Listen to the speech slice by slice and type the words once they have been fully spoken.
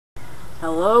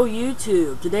Hello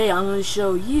YouTube! Today I'm going to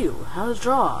show you how to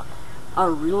draw a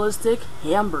realistic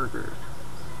hamburger.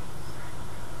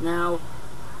 Now,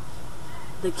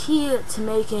 the key to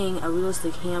making a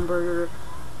realistic hamburger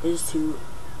is to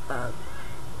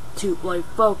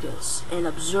focus and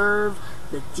observe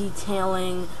the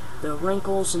detailing, the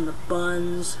wrinkles in the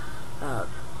buns,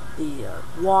 the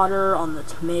water on the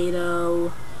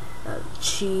tomato,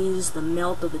 cheese, the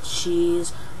melt of the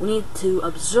cheese. We need to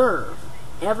observe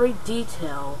every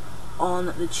detail on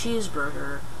the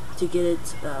cheeseburger to get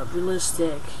it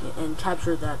realistic and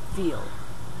capture that feel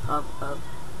of a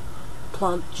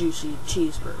plump, juicy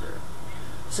cheeseburger.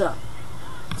 So,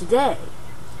 today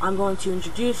I'm going to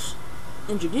introduce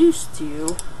to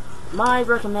you my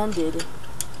recommended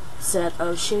set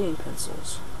of shading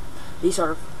pencils. These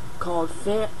are called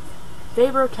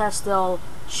Faber-Castell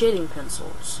shading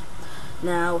pencils.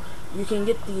 Now, you can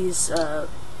get these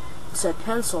set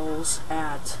pencils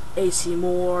at AC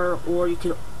Moore, or you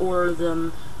can order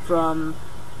them from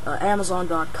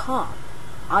Amazon.com.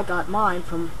 I got mine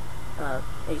from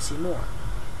AC Moore.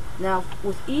 Now,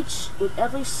 with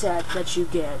every set that you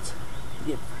get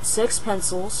 6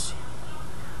 pencils,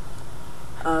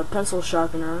 a pencil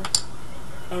sharpener,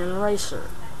 and an eraser.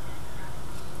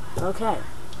 Okay.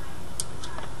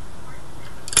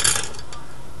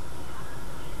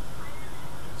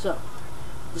 So,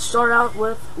 to start out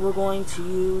with, we're going to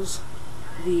use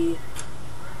the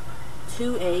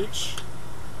 2H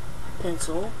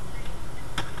pencil.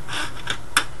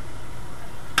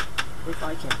 If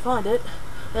I can find it.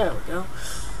 There we go.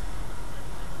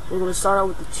 We're going to start out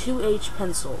with the 2H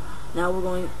pencil. Now we're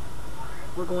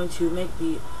going to make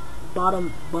the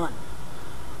bottom bun.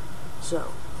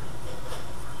 So,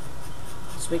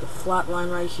 let's make a flat line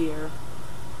right here.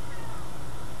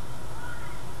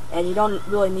 And you don't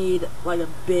really need like a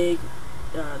big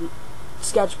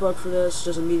sketchbook for this,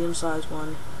 just a medium-sized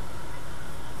one.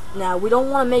 Now, we don't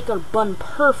want to make our bun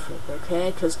perfect,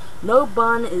 okay? Because no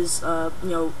bun is,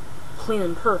 clean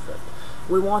and perfect.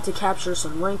 We want to capture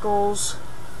some wrinkles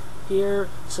here,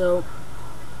 so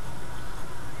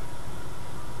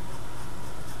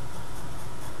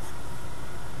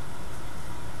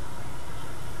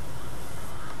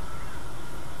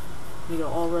you go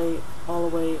all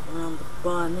the way around the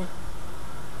bun.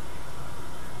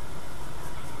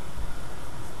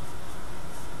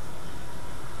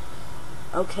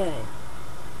 Okay.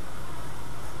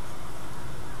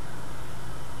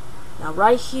 Now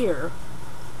right here,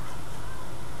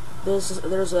 there's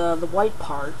the white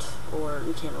part, or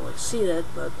you can't really see it,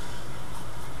 but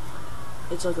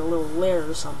it's like a little layer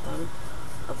or something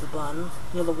of the bun.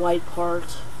 You know, the white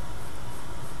part,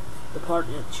 the part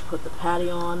that you put the patty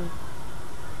on.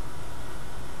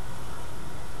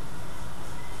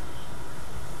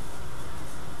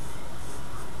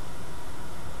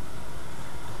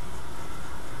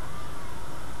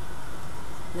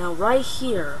 Now right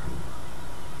here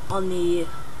on the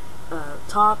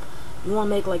top, you want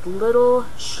to make like little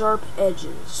sharp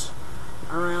edges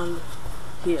around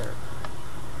here.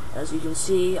 As you can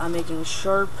see, I'm making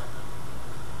sharp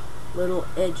little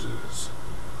edges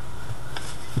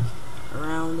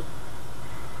around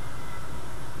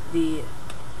the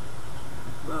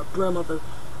brim of the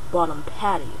bottom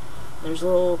patty. There's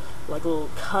little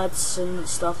cuts and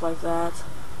stuff like that.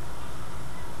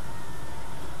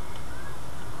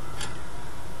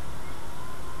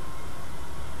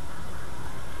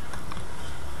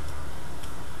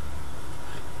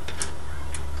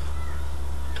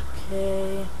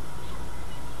 Okay,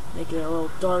 make it a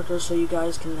little darker so you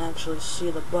guys can actually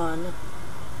see the bun.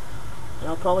 And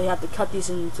I'll probably have to cut these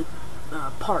into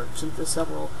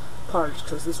several parts,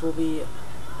 because this will be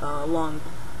a long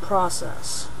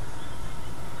process.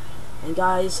 And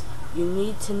guys, you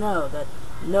need to know that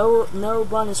no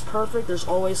bun is perfect. There's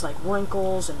always like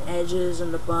wrinkles and edges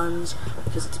in the buns,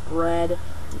 because it's bread.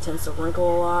 It tends to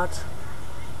wrinkle a lot.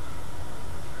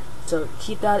 So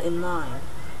keep that in mind.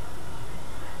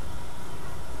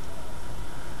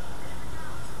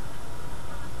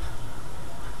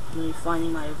 I'm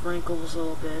finding my wrinkles a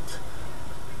little bit.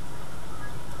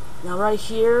 Now right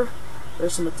here,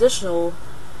 there's some additional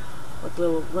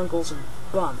little wrinkles and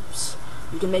bumps.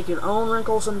 You can make your own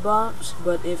wrinkles and bumps,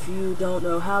 but if you don't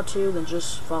know how to, then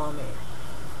just follow me.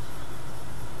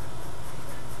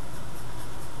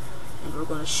 And we're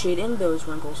going to shade in those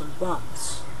wrinkles and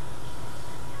bumps.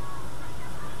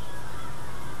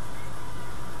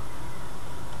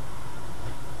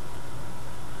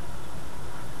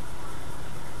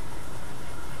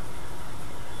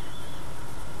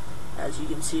 As you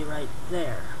can see right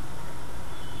there.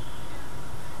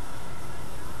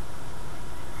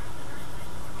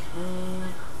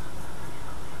 Okay.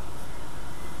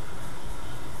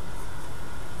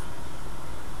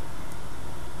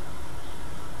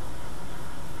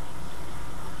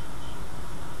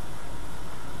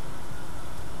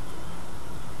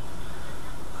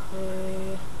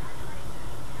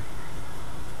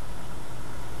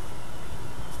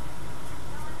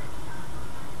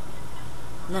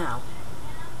 Now,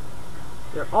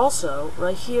 you're also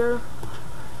right here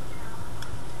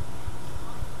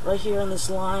in this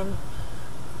line,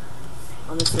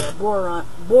 on this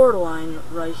borderline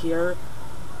right here.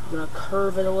 I'm gonna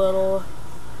curve it a little.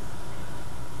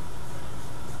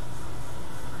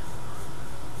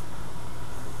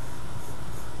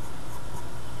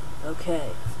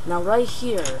 Okay, now right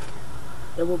here,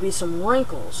 there will be some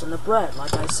wrinkles in the bread,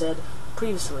 like I said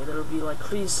previously. There will be like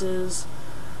creases.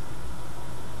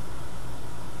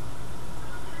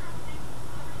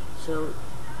 So,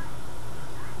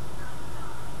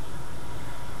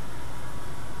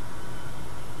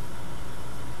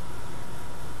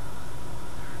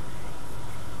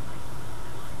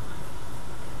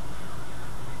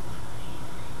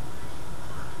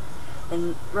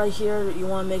 and right here, you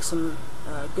want to make some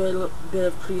good bit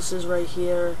of creases right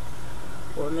here,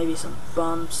 or maybe some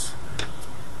bumps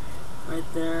right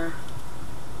there.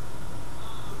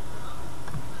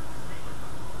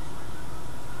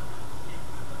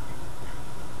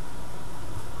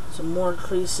 Some more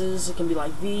creases. It can be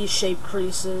like V-shaped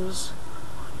creases,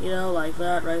 you know, like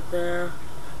that right there.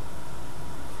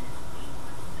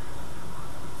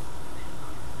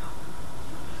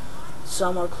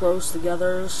 Some are close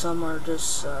together, some are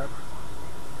just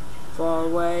far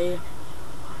away.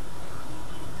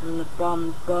 And the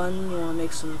bottom bun, you want to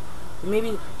make some,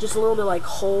 maybe just a little bit like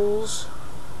holes.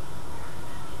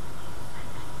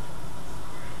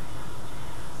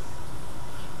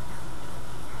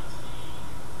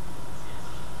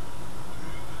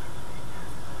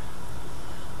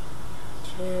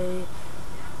 Okay.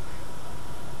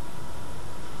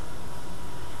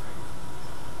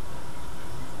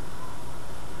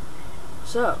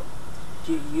 So,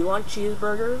 do you like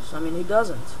cheeseburgers? I mean, who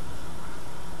doesn't?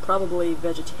 Probably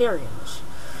vegetarians,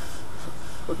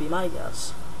 would be my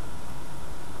guess.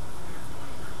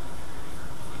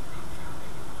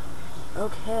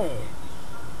 Okay.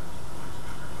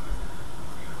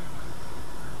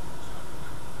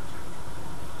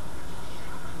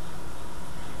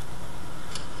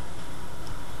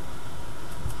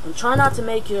 And try not to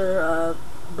make your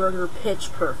burger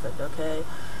pitch perfect, okay?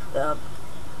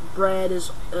 Bread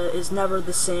is never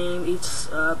the same. Each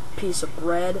piece of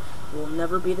bread will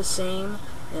never be the same.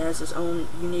 It has its own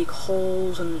unique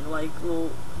holes and like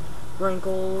little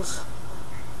wrinkles.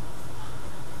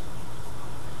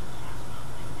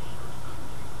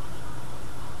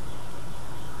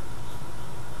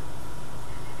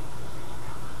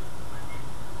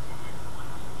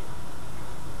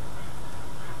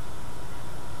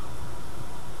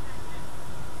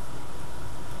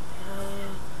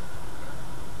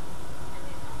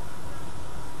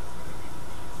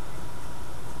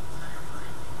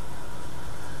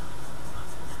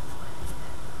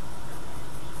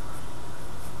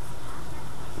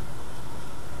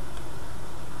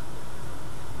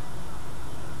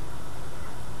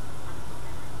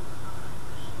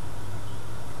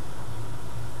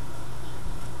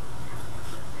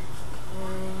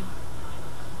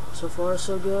 So far,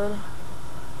 so good.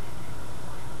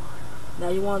 Now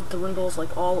you want the wrinkles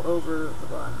like all over the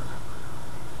bun.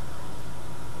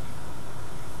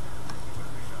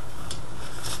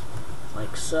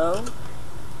 Like so.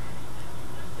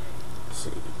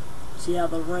 See how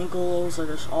the wrinkles are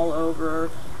just all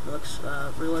over. It looks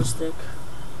realistic.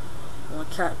 I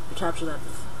want to capture that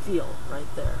feel right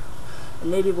there.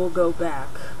 And maybe we'll go back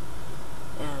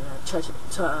and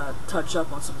touch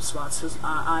up on some spots, because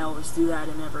I always do that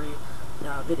in every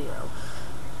video.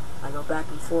 I go back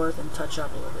and forth and touch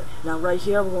up a little bit. Now right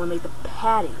here we're going to make the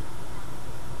patty.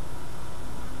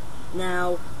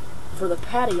 Now for the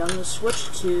patty I'm going to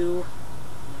switch to,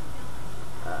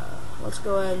 let's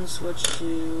go ahead and switch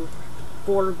to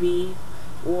 4B,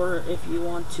 or if you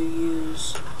want to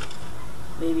use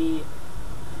maybe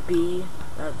B,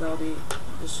 that'll be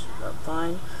just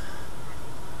fine.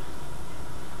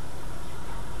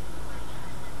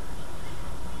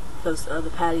 Because the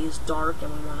patty is dark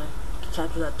and we want to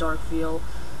capture that dark feel.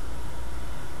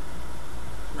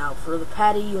 Now for the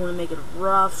patty you want to make it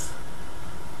rough,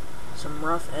 some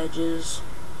rough edges,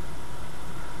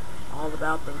 all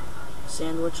about the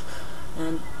sandwich,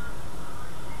 and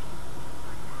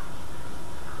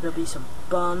there'll be some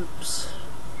bumps.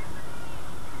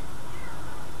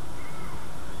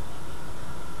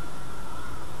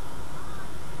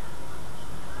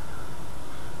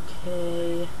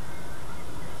 Okay.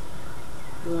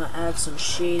 You want to add some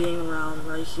shading around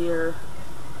right here.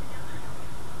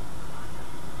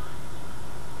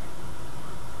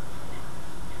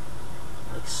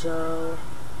 Like so.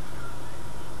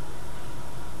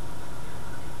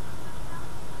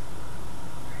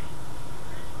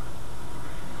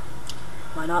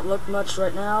 Might not look much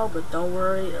right now, but don't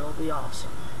worry, it'll be awesome.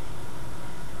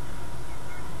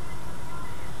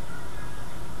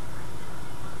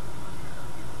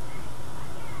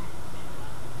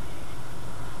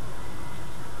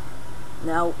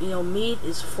 Now, you know, meat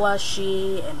is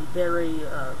fleshy and very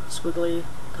squiggly,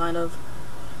 kind of.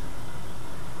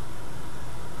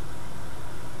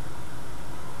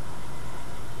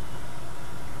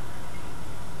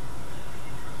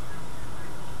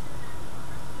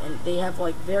 And they have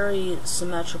like very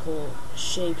symmetrical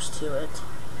shapes to it.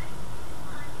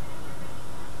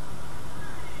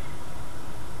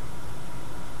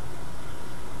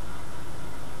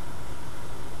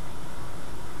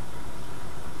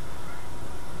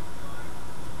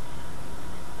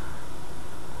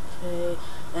 Okay,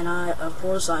 and of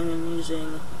course, I'm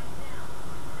using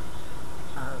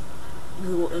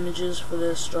Google Images for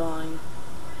this drawing.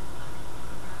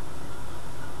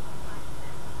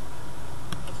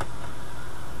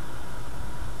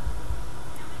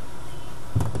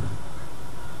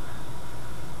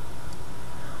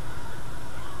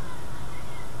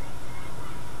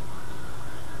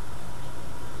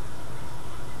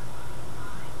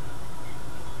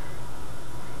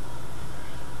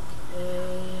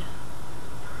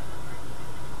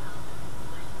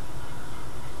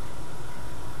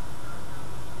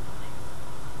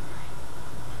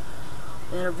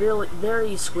 And they're really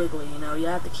very squiggly, you know, you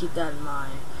have to keep that in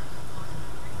mind.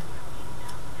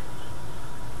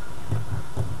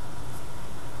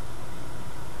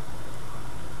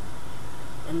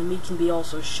 And the meat can be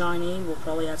also shiny. We'll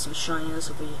probably add some shininess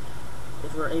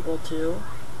if we're able to.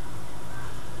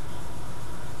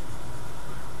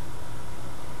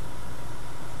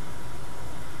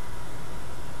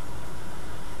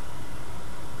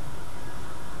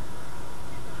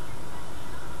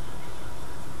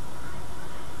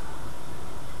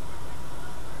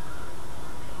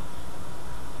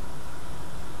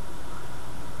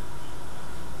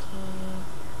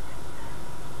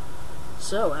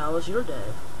 So, how was your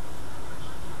day?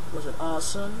 Was it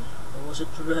awesome, or was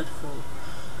it dreadful?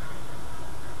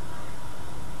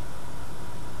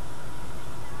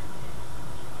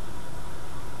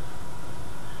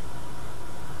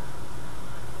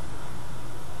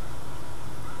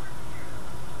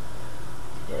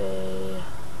 Okay.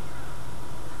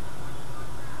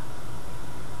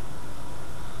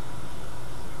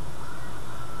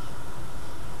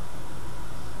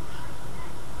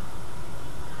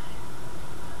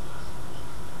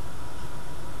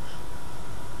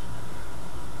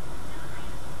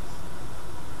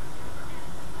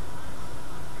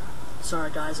 Sorry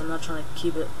guys, I'm not trying to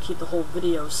keep the whole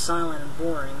video silent and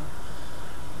boring.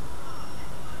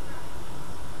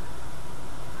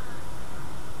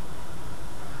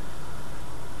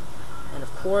 And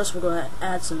of course, we're going to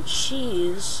add some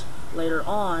cheese later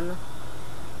on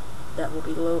that will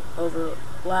be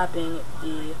overlapping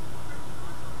the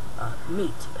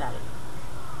meat patty.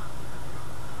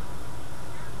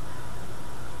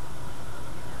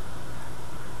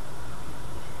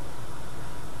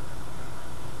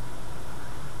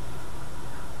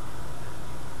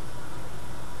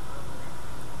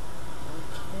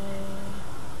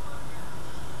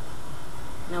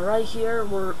 Now right here,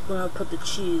 we're going to put the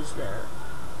cheese there.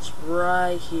 It's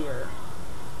right here.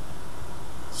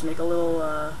 Just make a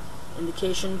little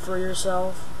indication for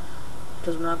yourself,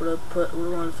 because we're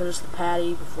going to finish the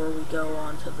patty before we go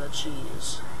on to the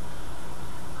cheese.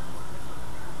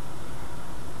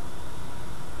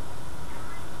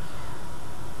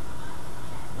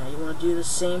 Now you want to do the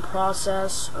same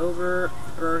process over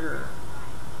the burger.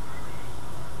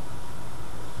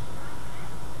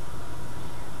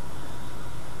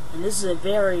 And this is a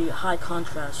very high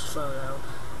contrast photo.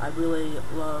 I really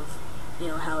love, you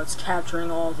know, how it's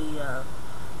capturing all the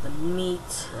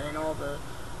meat and all the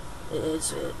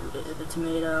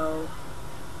tomato,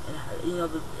 and you know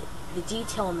the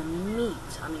detail in the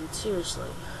meat. I mean, seriously,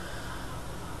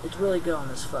 it's really good on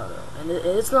this photo. And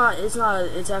it's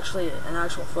actually an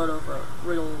actual photo of a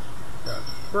real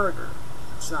burger.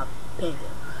 It's not painted.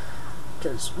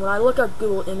 Because when I look up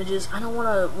Google Images, I don't want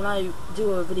to, when I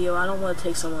do a video, I don't want to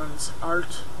take someone's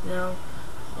art, you know,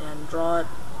 and draw it.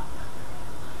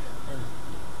 And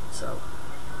so,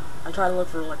 I try to look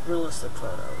for, like, realistic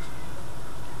photos.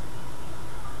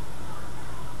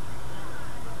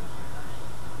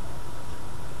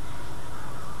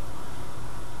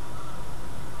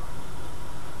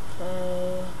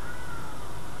 Okay.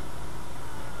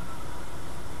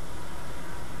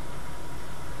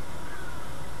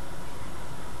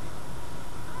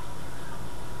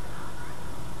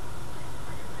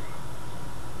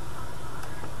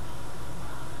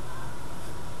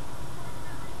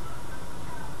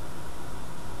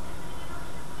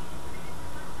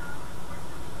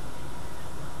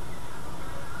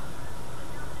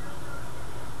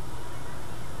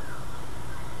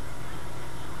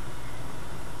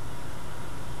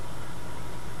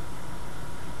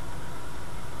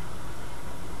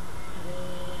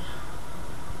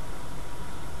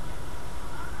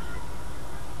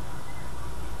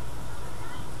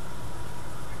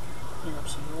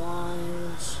 some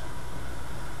lines.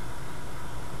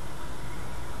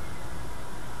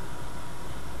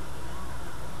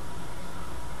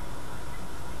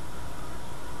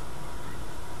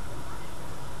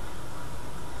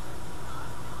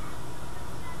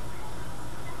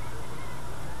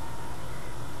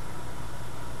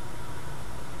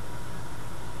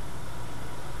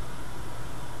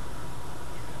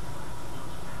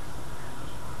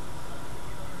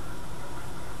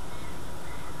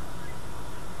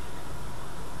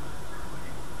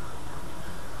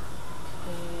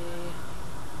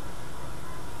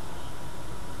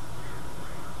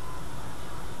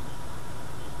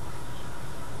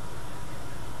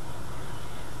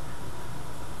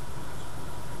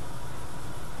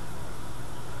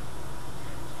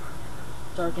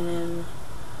 Darken in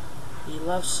the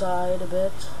left side a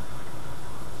bit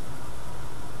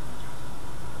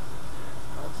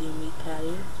of the meat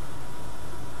patty.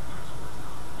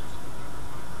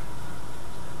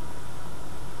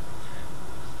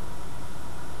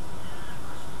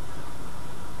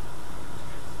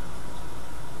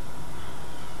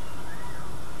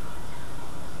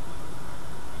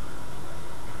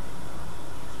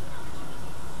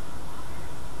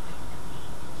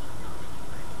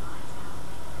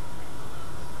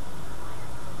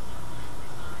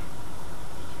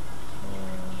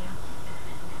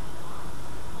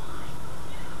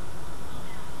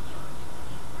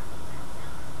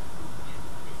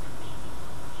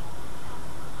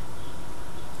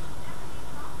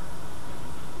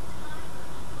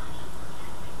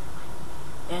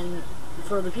 And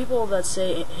for the people that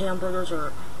say hamburgers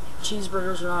or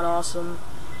cheeseburgers are not awesome,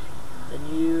 then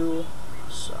you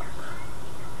suck.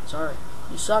 Sorry.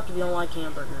 You suck if you don't like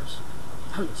hamburgers.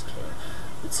 I'm just kidding.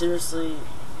 But seriously,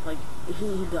 like,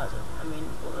 who doesn't? I mean,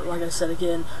 like I said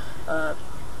again,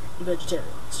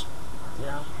 vegetarians, you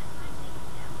know?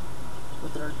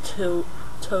 With their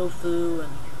tofu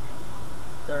and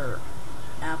their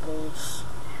apples.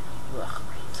 Ugh.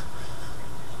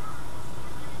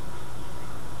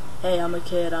 Hey, I'm a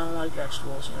kid, I don't like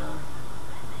vegetables, you know?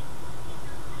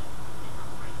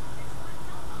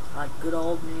 I like good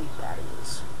old meat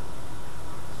patties.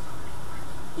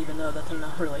 Even though that they're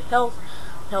not really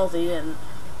healthy, and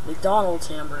McDonald's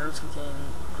hamburgers contain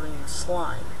green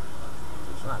slime.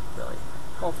 It's not really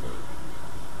healthy.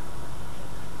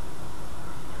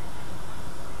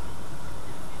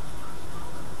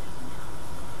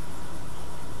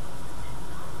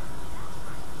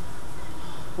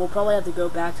 We'll probably have to go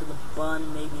back to the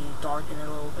bun, maybe darken it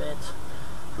a little bit,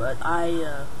 but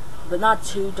but not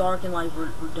too darken like we're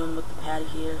doing with the patty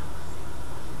here.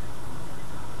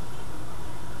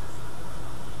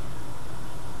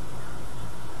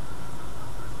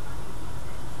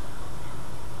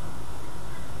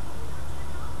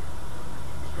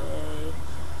 Okay.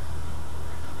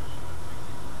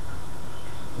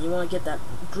 You want to get that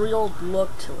grilled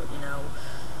look to it, you know,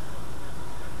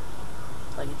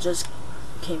 like it just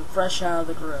came fresh out of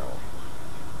the grill.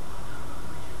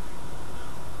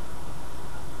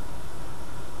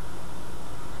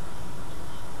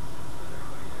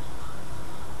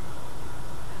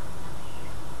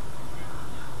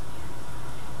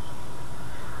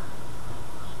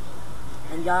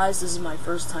 And guys, this is my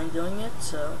first time doing it,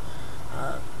 so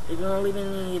if you want to leave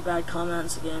any bad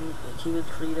comments, again, keep it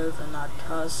creative and not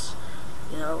cuss.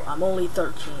 You know, I'm only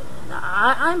 13, and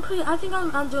I think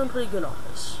I'm doing pretty good on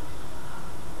this.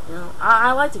 You know,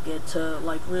 I like to get to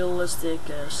like realistic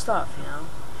stuff, you know.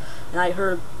 And I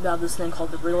heard about this thing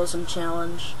called the realism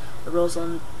challenge. The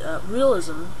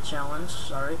realism challenge,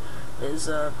 sorry, is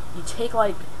you take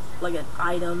like an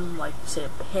item, like say a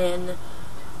pen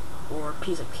or a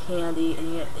piece of candy,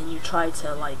 and you try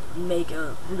to like make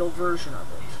a real version of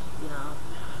it. You know,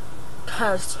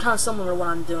 kind of similar to what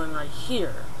I'm doing right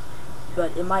here,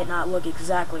 but it might not look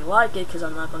exactly like it because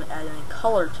I'm not going to add any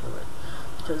color to it,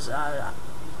 because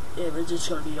it's just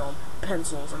going to be all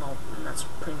pencils and that's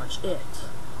pretty much it,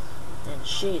 and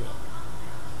shading.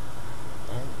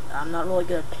 And I'm not really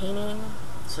good at painting,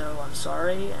 so I'm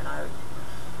sorry, and I'm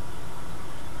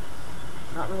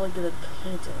not really good at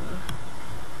painting.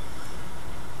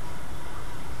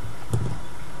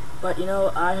 But you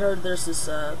know, I heard there's this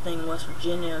thing in West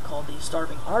Virginia called the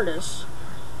Starving Artists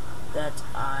that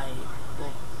I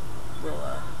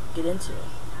will get into.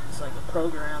 It's like a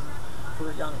program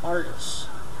for young artists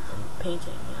in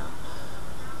painting, you know.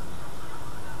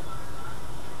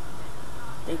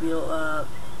 I think it'll be a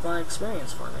fun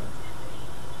experience for me.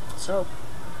 So,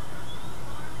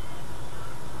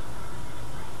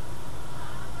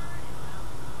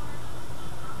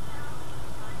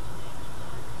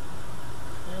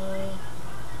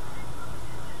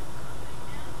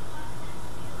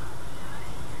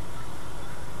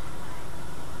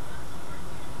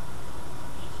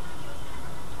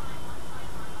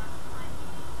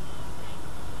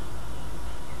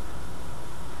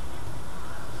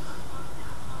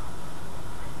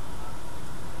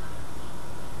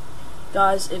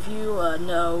 Guys, if you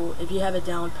if you have it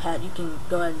down pat, you can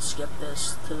go ahead and skip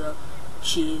this to the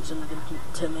cheese and the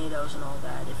tomatoes and all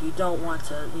that. If you don't want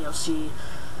to, see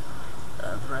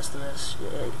the rest of this,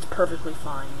 it's perfectly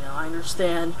fine. I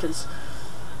understand, because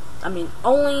I mean,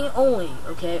 only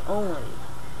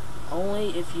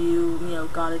if you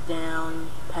got it down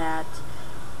pat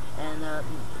and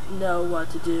know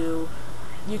what to do,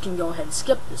 you can go ahead and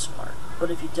skip this part. But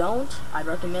if you don't, I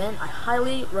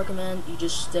highly recommend you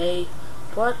just stay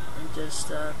put and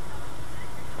just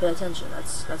pay attention.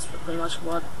 That's pretty much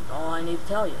all I need to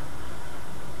tell you.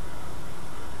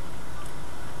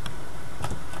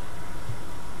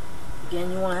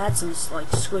 Again, you want to add some like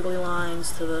squiggly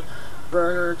lines to the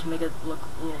burger to make it look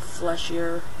a little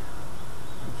fleshier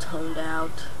and toned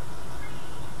out.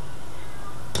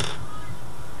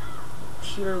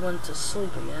 Computer went to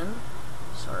sleep again.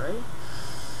 Sorry.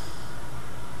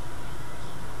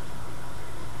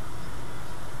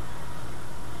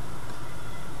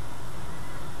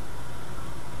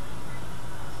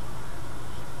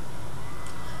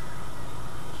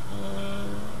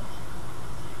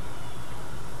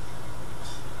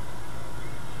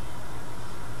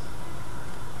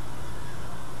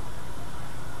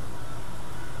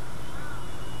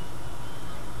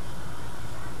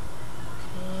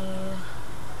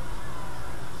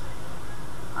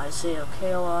 I say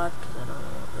okay a lot because I don't know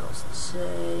what else to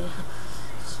say.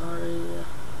 Sorry.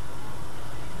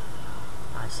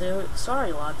 I say sorry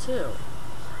a lot too.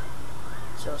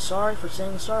 So sorry for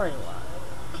saying sorry a lot.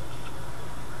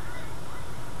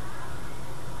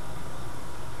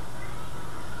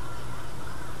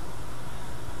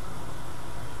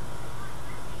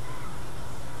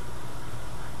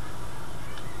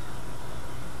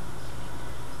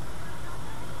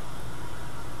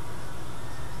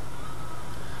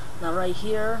 Now right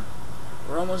here,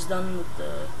 we're almost done with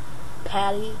the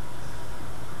patty.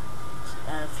 Just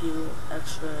add a few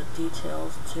extra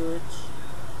details to it.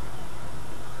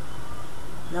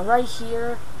 Now right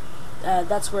here,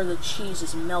 that's where the cheese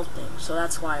is melting, so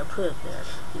that's why I put it there.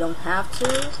 You don't have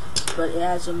to, but it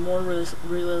adds a more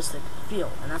realistic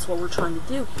feel, and that's what we're trying to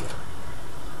do here.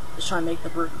 Just trying to make the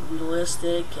burger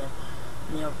realistic and,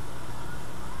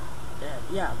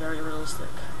 yeah, very realistic.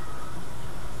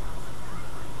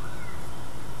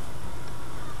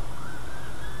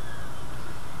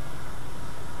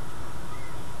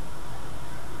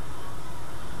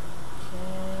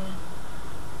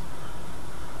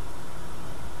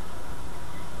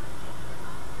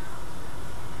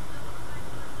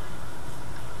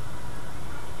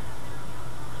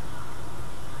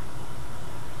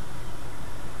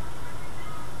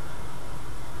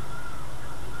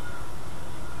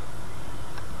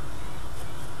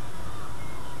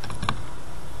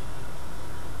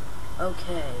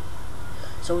 Okay,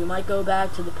 so we might go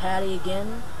back to the patty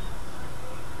again,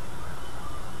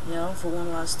 for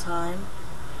one last time.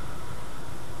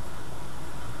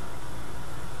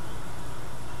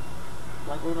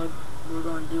 Like we're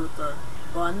going to do with the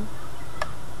bun.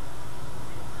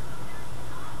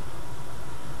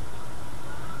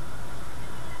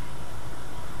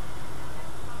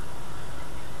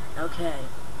 Okay,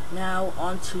 now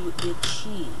onto the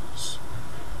cheese.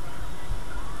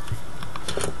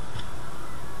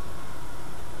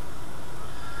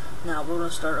 Now we're going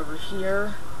to start over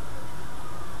here.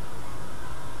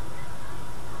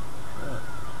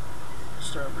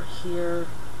 Start over here.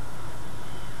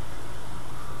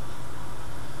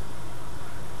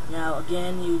 Now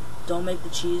again, you don't make the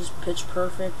cheese pitch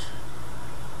perfect.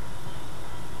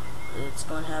 It's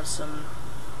going to have some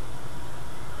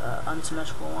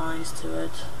unsymmetrical lines to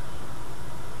it.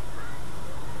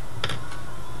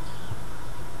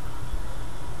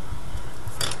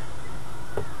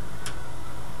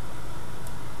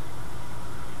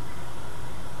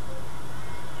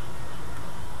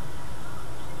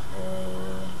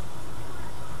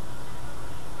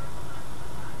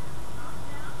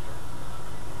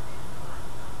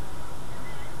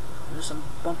 There's some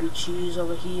bumpy cheese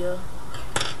over here.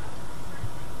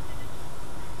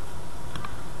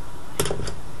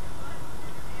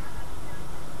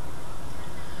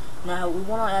 Now we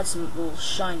want to add some little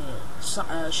shininess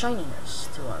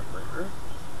to our burger.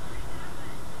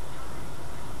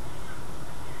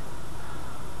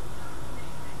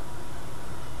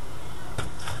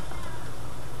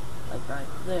 Like right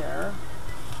there.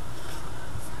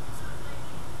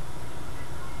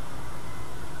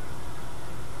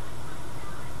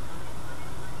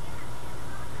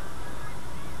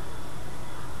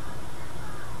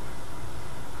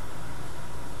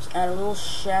 Add a little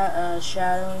shading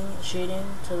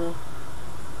to the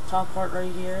top part right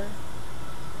here,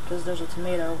 because there's a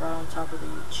tomato right on top of the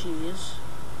cheese.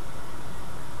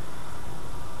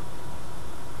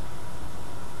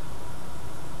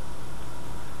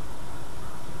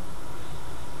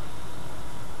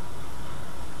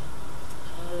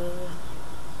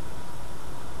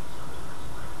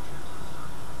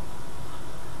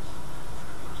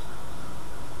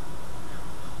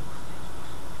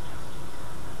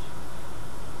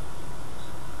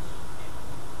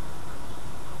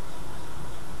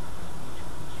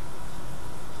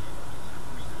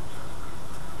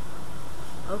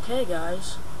 Okay,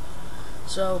 guys.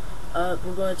 So, we're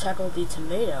going to tackle the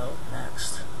tomato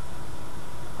next.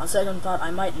 On second thought,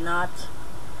 I might not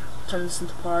turn this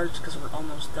into parts because we're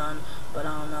almost done, but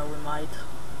I don't know, we might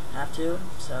have to,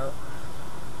 so.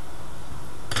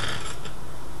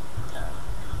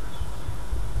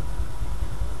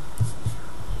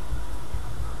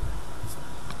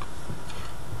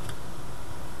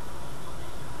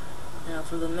 Now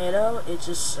for the tomato, it's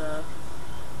just to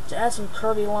add some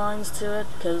curvy lines to it,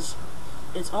 because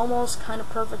it's almost kind of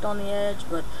perfect on the edge,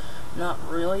 but not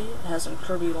really. It has some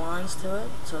curvy lines to it,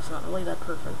 so it's not really that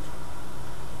perfect.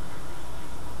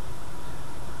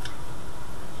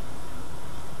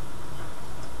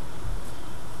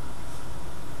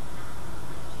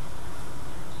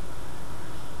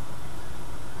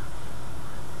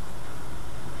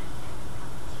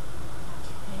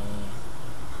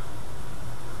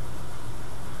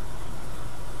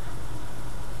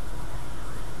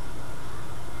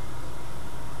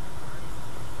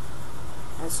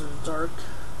 Add some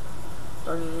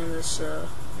darkening in this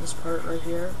this part right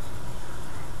here.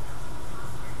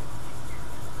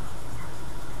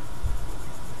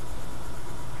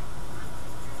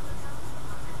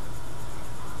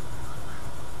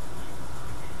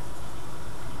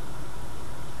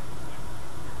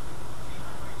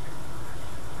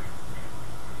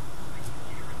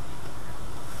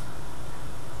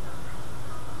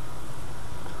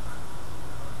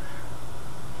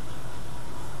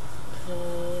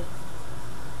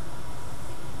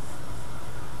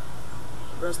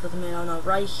 Rest of the tomato. Now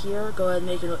right here, go ahead and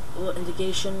make a little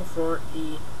indication for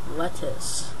the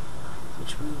lettuce,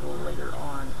 which we will later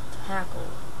on tackle.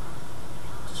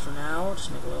 Just for now,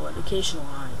 just make a little indication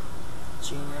line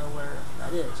so you know where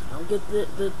that is. Don't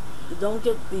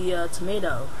get the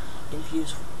tomato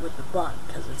confused with the bun,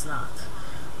 because it's not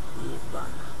the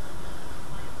bun.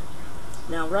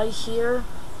 Now right here,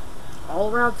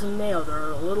 all around the tomato, there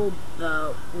are a little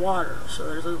water, so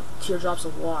there's little teardrops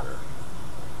of water.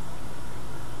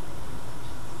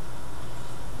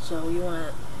 So you want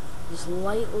to just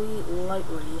lightly,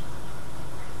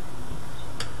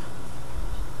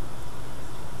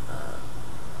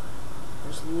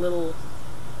 there's little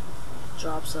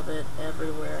drops of it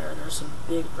everywhere, and there's some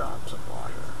big drops of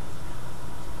water.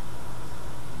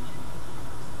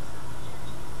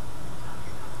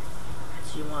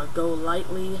 So you want to go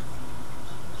lightly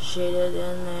shaded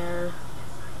in there,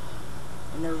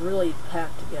 and they're really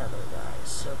packed together, guys,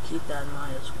 so keep that in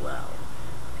mind as well.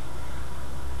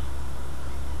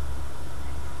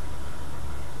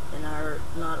 And are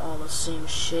not all the same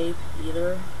shape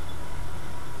either.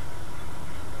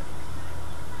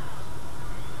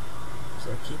 So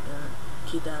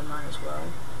keep that in mind as well.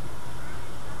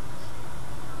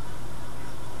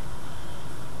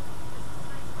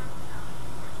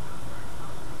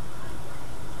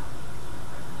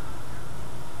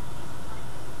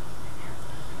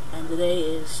 And today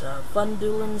is Fun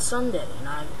Doolin' Sunday,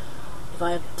 and if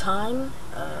I have time,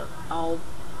 I'll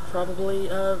probably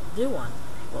do one.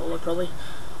 Well, I probably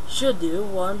should do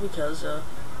one, because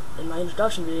in my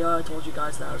introduction video I told you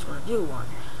guys that I was going to do one.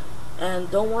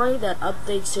 And don't worry, that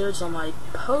update series on my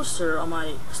poster, on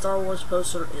my Star Wars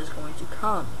poster, is going to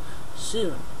come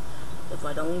soon. If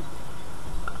I don't,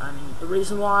 I mean, the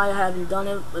reason why I haven't done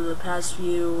it for the past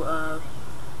few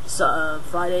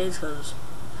Fridays, because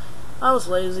I was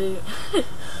lazy,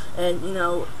 and you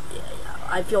know,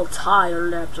 I feel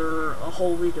tired after a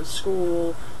whole week of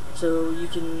school, so you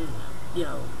can, you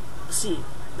know, see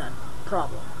that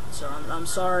problem. So I'm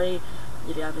sorry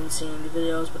if you haven't seen the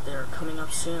videos, but they're coming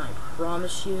up soon, I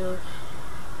promise you.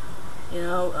 You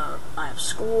know, I have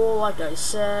school, like I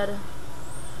said,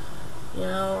 you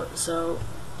know, so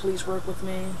please work with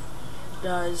me,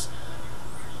 guys.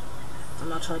 I'm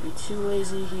not trying to be too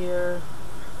lazy here,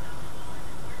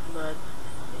 but,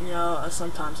 you know,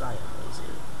 sometimes I am lazy.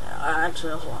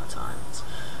 Actually, a whole lot of times.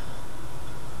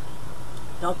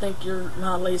 Don't think you're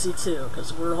not lazy too,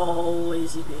 because we're all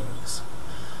lazy beings.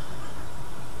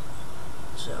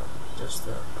 So, just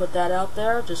to put that out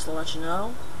there, just to let you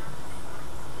know.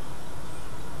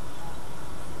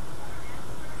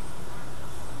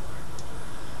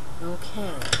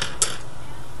 Okay.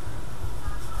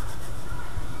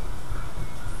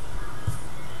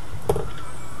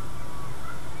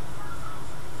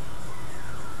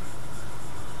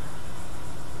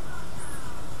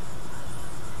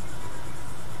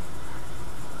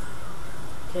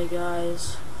 Okay,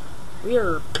 guys, we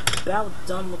are about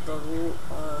done with the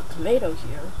tomato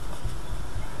here.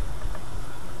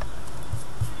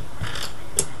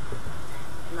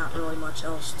 Not really much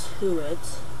else to it.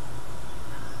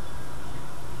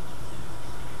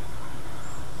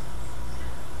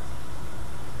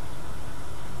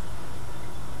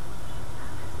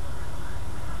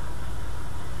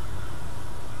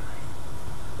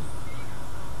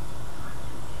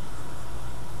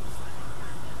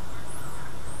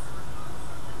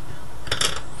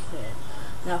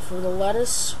 Now for the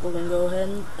lettuce, we're gonna go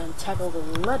ahead and tackle the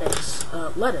lettuce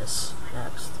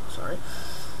next. Sorry.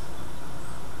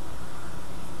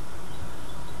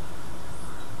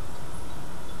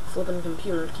 Flipping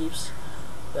computer keeps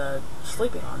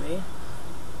sleeping on me.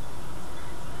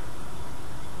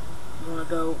 You want to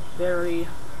go very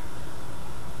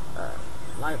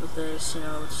light with this. You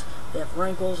know, they have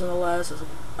wrinkles in the lettuce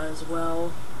as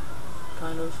well,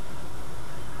 kind of.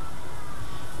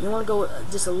 You want to go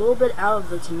just a little bit out of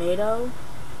the tomato,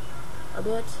 a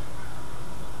bit.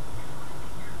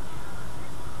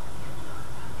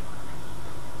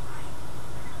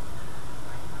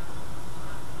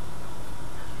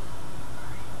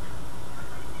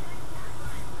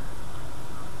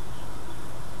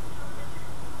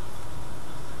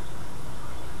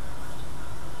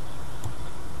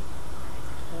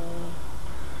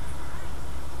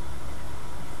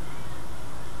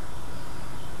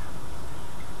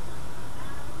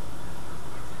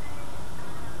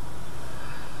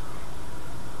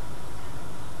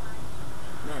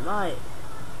 Man, my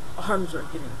arms are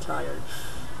getting tired.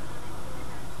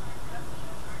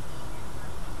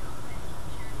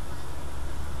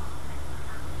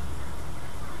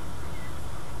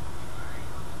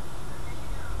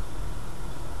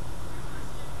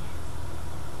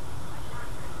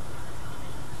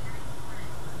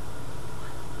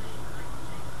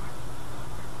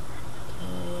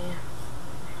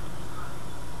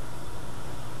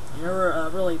 They were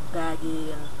really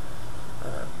baggy and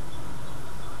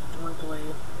wrinkly.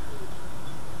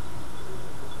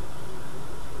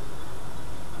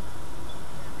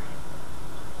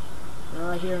 Now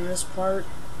right here in this part,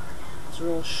 it's a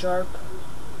little sharp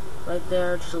right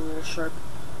there, just a little sharp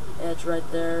edge right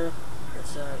there.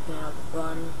 It's getting out the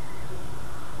bun.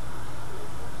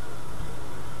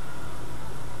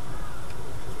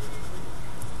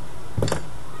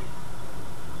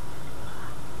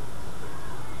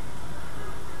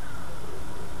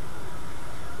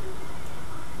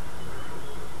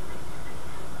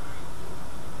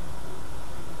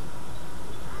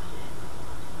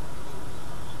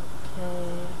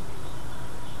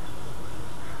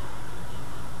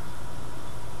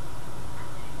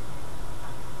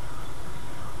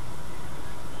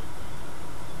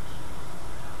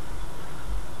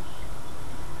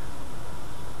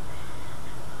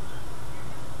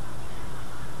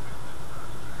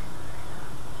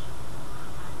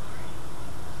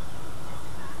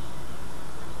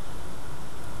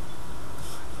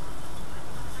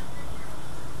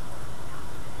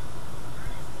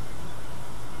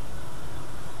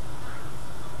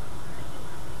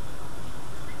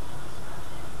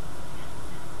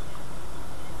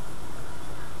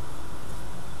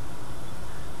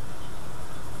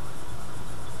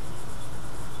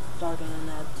 Dogging in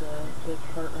that big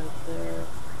part right there.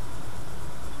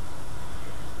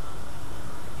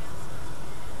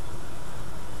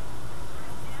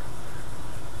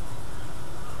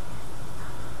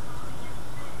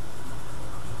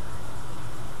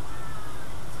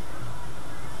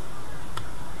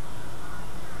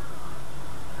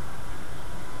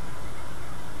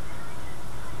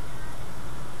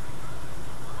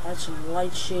 Add some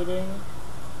light shading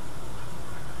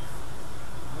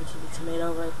onto the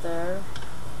tomato right there.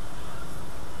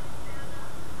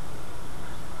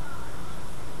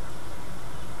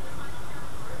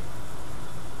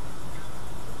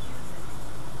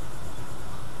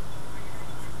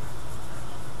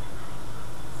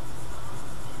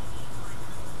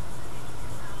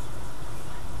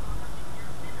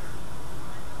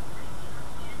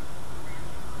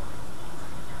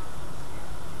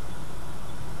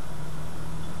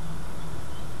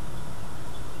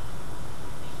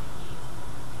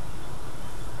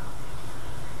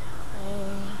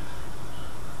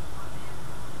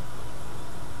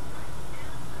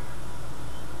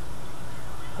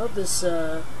 Hope this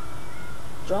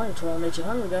drawing tutorial made you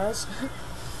hungry, guys.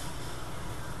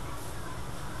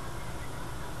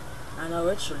 I know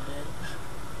it sure did.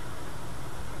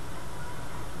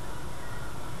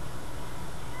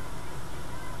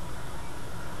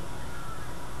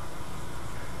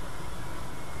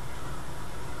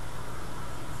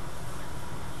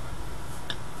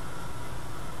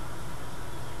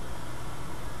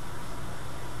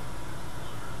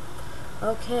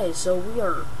 Okay, so we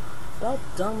are about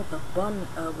done with the bun,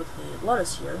 with the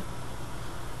lettuce here.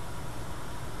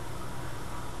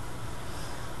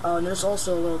 Oh, and there's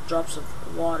also little drops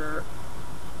of water,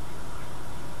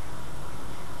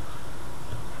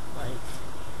 like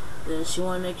this. You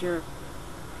want to make your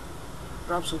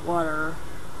drops of water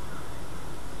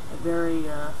very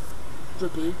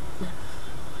drippy.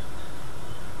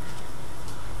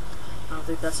 don't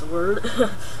think that's a word.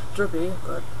 Drippy,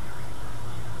 but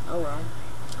oh well.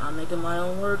 I'm making my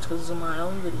own words because it's my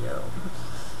own video.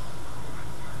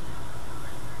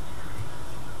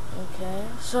 Okay,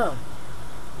 so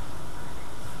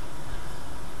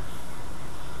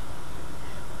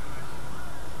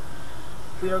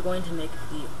we are going to make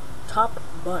the top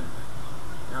bun.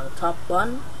 Now the top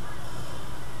bun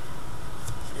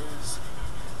is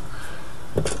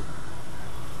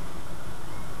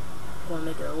going to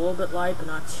make it a little bit light, but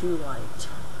not too light.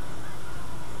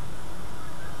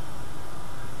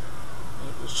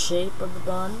 Make the shape of the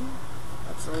bun.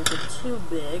 That's a little bit too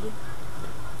big.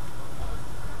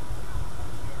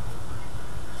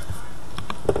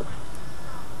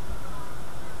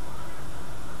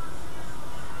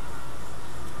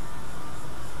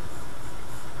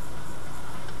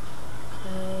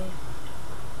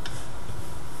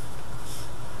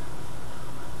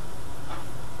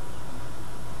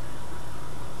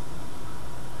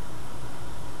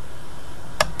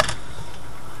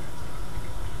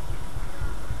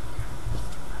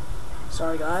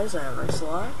 Sorry guys, I erase a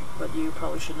lot, but you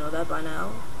probably should know that by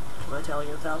now, because I tell you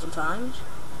 1,000 times.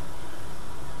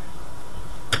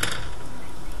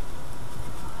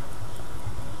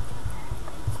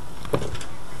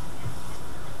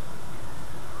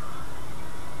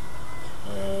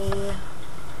 Okay.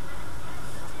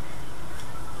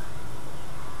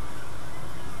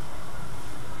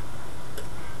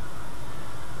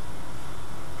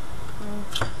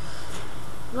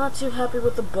 Not too happy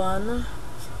with the bun,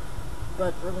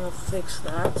 but we're gonna fix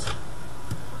that.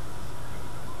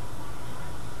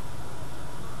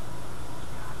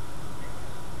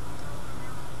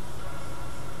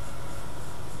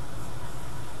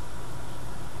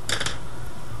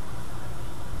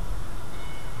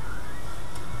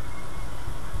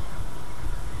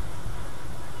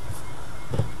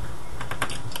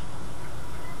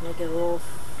 Make it a little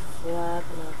flat,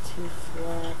 but not too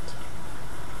flat.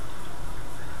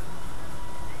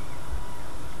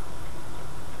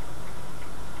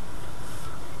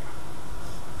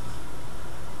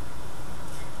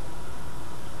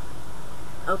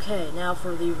 Okay, now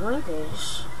for the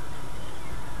wrinkles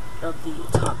of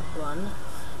the top bun,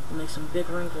 we'll make some big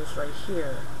wrinkles right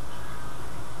here.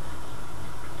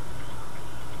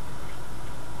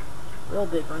 Real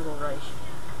big wrinkle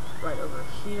right over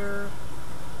here.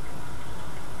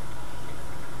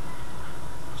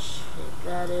 Shape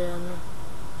that in.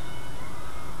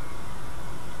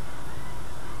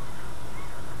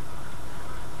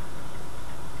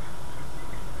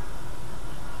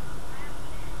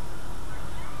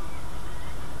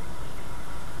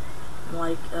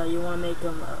 Like you want to make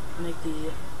them make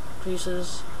the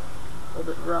creases a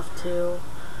little bit rough too.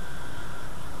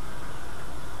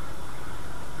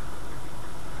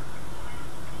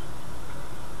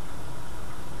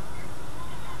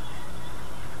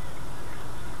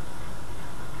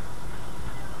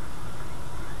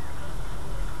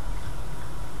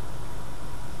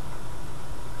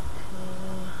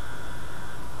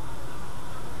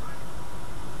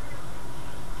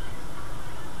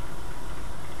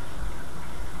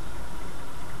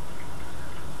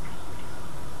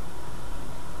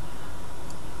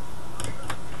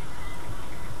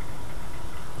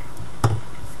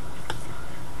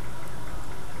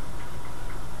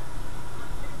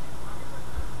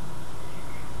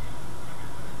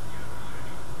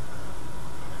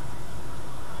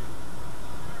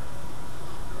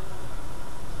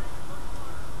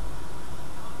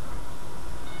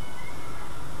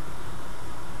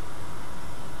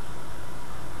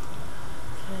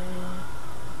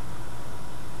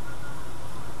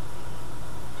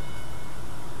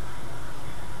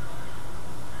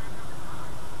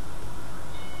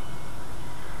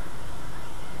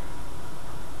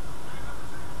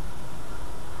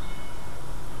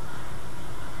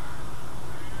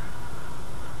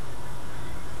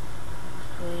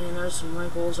 Some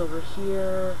wrinkles over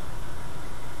here.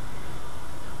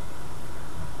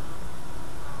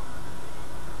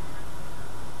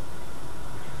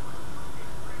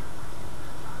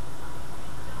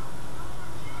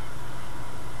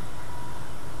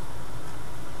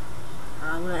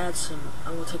 I'm going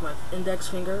to take my index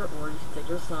finger, or you can take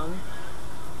your thumb.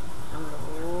 I'm going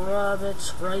to rub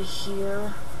it right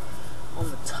here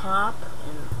on the top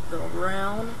and go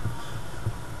around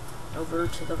over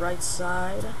to the right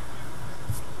side.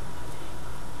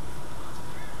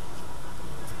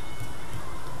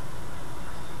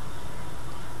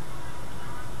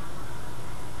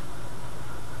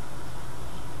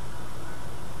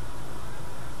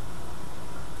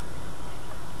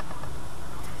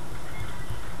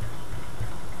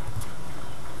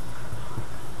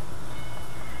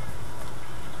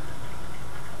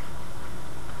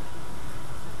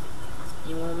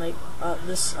 you want to make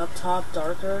this up top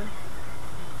darker.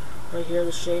 Right here,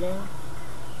 the shading.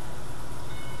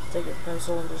 Take your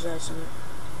pencil and just add some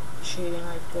shading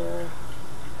right there.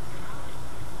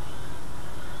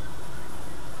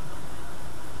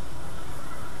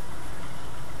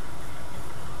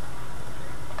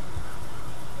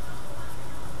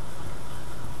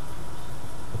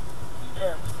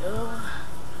 There we go.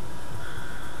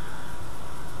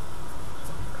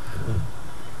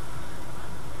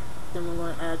 Then we're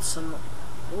going to add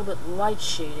a little bit light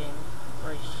shading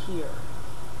right here.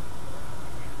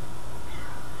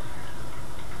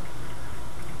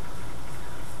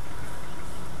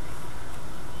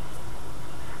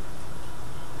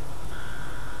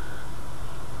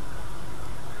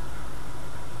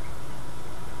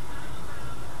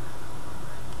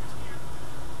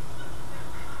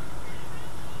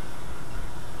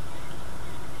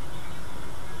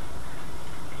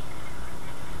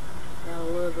 A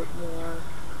little bit more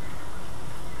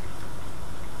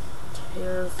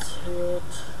tear to it.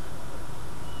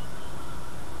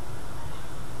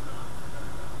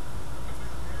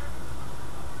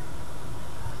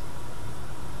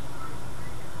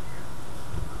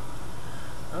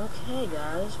 Okay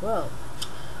guys, well,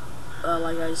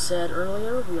 like I said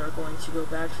earlier, we are going to go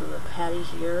back to the patty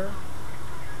here,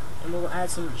 and we'll add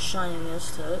some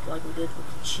shininess to it like we did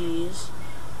with the cheese.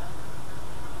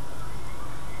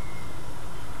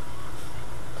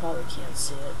 Probably can't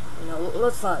see it. You know,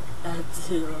 let's not add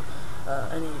to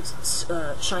any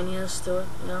shininess to it.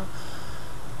 You know.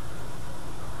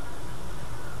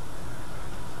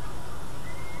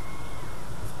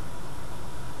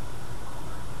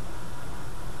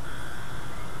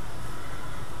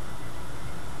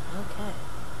 Okay.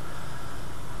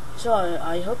 So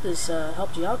I hope this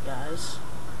helped you out, guys.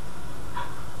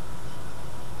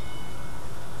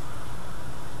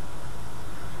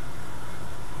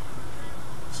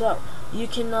 So, you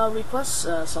can request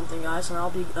something, guys, and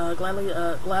I'll be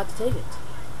glad to take it.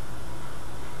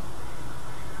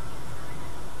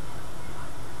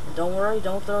 And don't worry,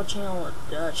 don't throw a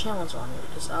challenge on me,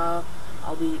 because I'll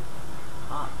be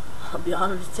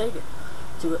honored to take it,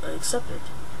 to accept it.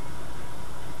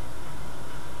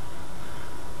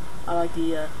 I like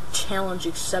the challenge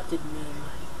accepted meme.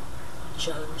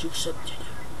 Challenge accepted.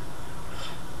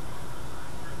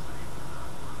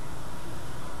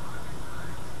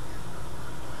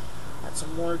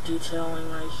 Some more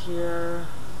detailing right here.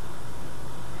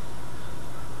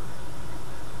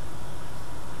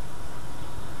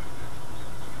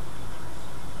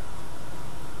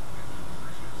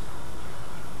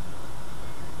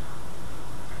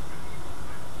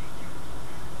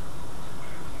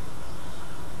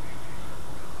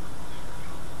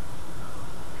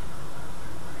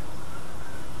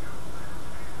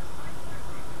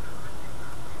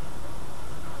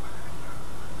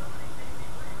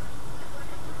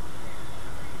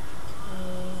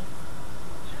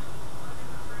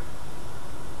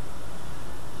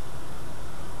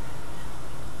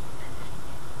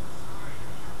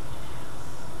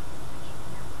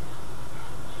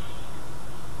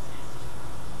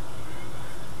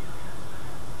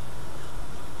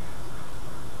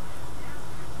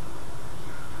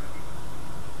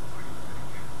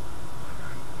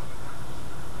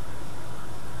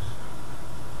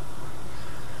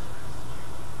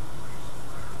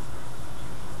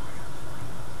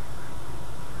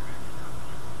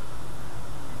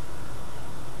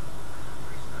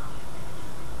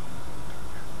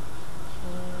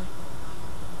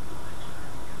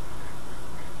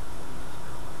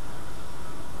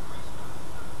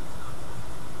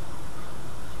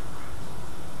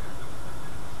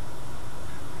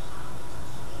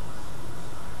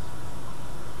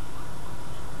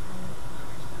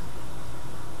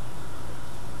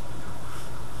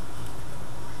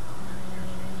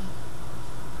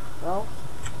 Well,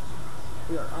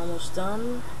 we are almost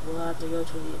done. We'll have to go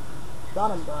to the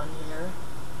bottom bun here.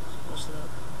 Just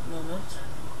a moment.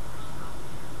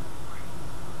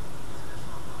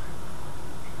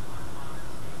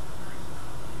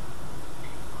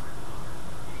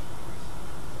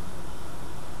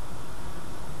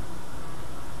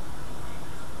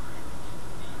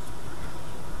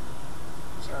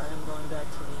 Sorry, I'm going back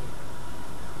to the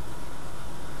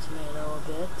tomato a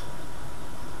bit.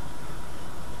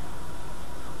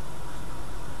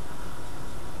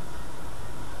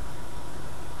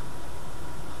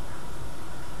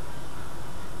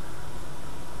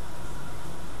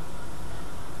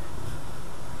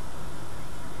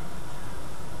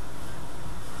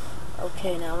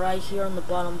 Okay, now right here on the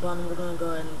bottom bun, we're going to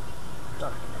go ahead and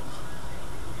darken it.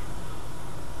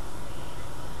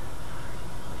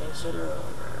 Like I said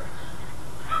earlier.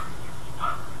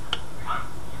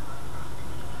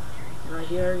 right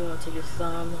here, you want to take your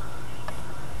thumb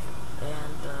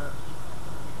and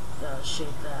shape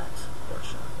that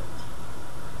portion of it.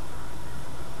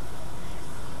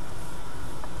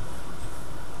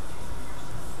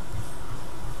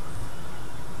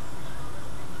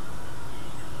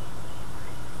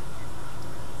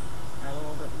 Add a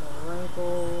little bit more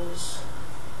wrinkles.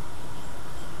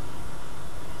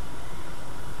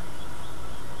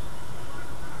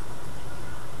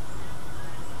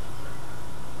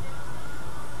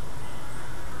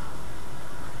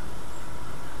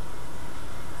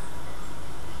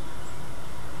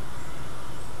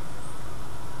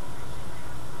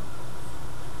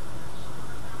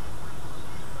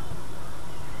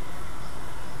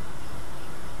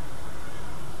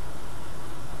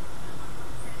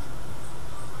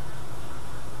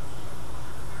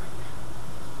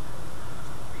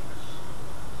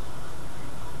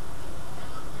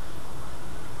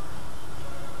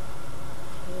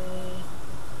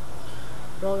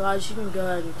 Well guys, you can go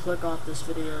ahead and click off this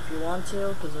video if you want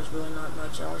to, because there's really not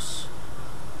much else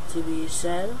to be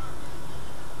said.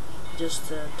 Just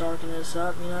to darken this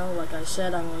up, you know, like I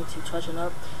said, I'm going to touch it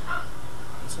up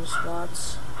in some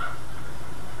spots.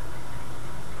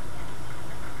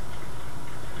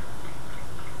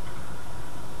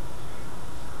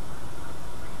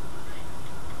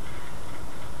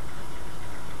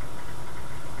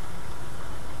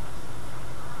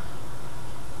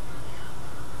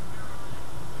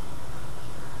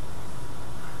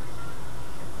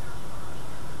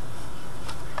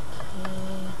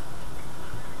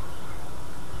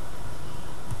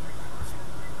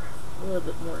 A little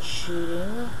bit more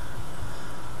shooting.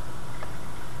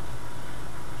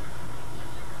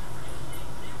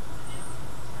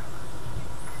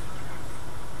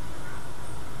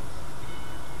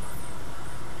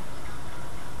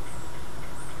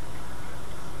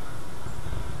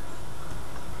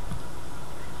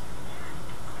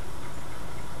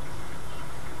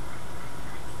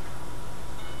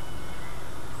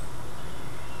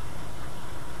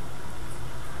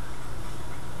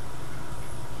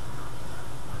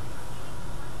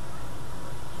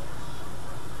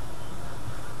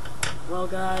 Well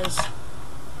guys,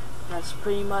 that's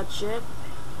pretty much it.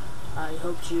 I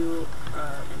hope you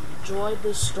enjoyed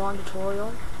this strong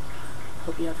tutorial.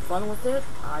 Hope you had fun with it.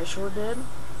 I sure did.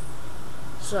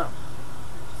 So,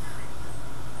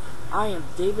 I am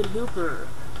David Hooper,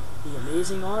 the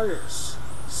amazing artist,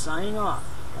 signing off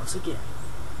once again.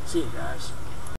 See you guys.